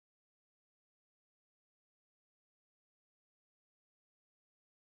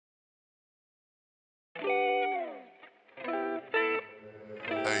Hey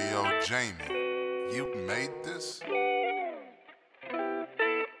yo, Jamie, you made this?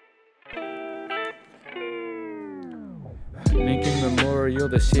 Lincoln Memorial,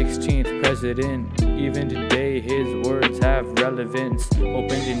 the 16th president. Even today his words have relevance.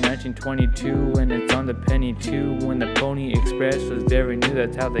 Opened in 1922 and it's on the penny too. When the Pony Express was very new,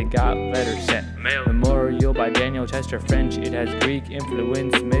 that's how they got letters sent. Mail. Memorial by Daniel Chester French. It has Greek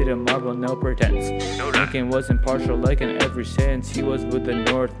influence, made of marble, no pretense. Lincoln was impartial like in every sense. He was with the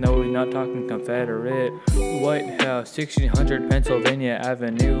North, no, we're not talking Confederate. White House, 1600 Pennsylvania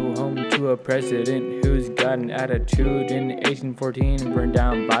Avenue, home to a president who's got an attitude. In 1814, burned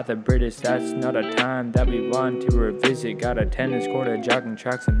down by the British. That's not a time that we want to revisit. Got a tennis court, a jogging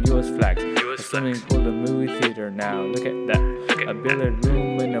track, some US flags. A swimming pool, a movie theater now. Look at that. A billiard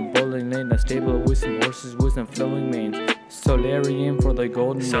room and a bowling lane, a stable with some horses with some flowing manes. Solarium for the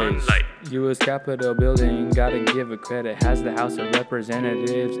golden rays. U.S. Capitol building, gotta give it credit. Has the House of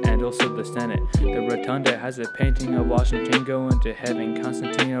Representatives and also the Senate. The rotunda has a painting of Washington going to heaven.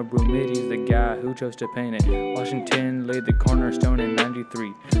 Constantino Brumidi's the guy who chose to paint it. Washington laid the cornerstone in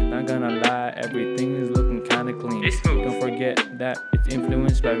 '93. Not gonna lie, everything is looking kinda clean. Don't forget that it's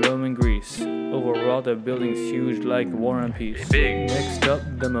influenced by Rome and Greece. Overall, the building's huge like War and Peace. Next up,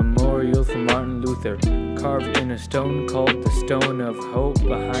 the memorial for Martin Luther, carved in a stone called the Stone of Hope.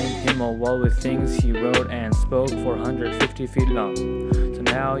 Behind him a wall with things he wrote and spoke, 450 feet long. So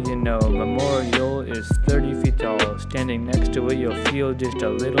now you know, memorial is 30 feet tall. Standing next to it you'll feel just a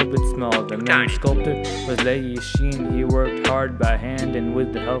little bit small. The main sculptor was Leigh Sheen. He worked hard by hand and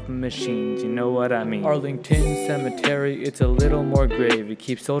with the help of machines, you know what I mean. Arlington Cemetery, it's a little more grave. It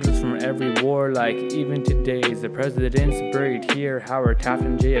keeps soldiers from every war like even today's. The president's buried here, Howard Taft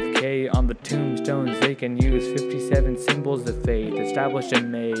and JFK. On the tombstones they can use 57 symbols of faith, established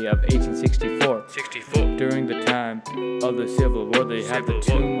in May of 1864. During the time of the Civil War, they had the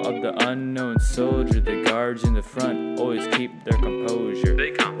tomb of the unknown soldier. The guards in the front always keep their composure.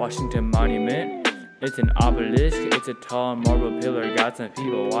 Washington Monument, it's an obelisk. It's a tall marble pillar, got some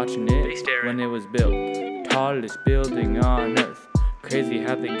people watching it when it was built. Tallest building on earth. Crazy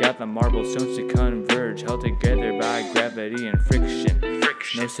how they got the marble stones to converge, held together by gravity and friction.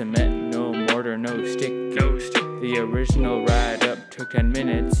 No cement, no mortar, no stick. The original ride-up took 10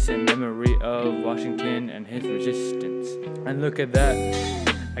 minutes in memory of Washington and his resistance. And look at that,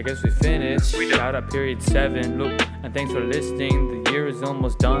 I guess we finished. Shout out period 7, look, and thanks for listening. The year is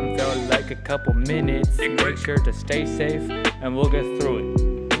almost done, felt like a couple minutes. Make sure to stay safe, and we'll get through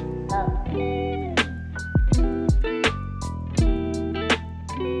it.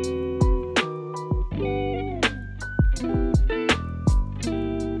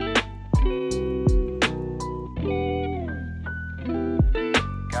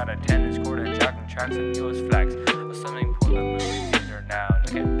 Got a tennis court, a jogging track, some US flags, a swimming pool, a movie theater now.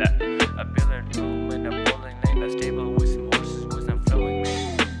 Look at that.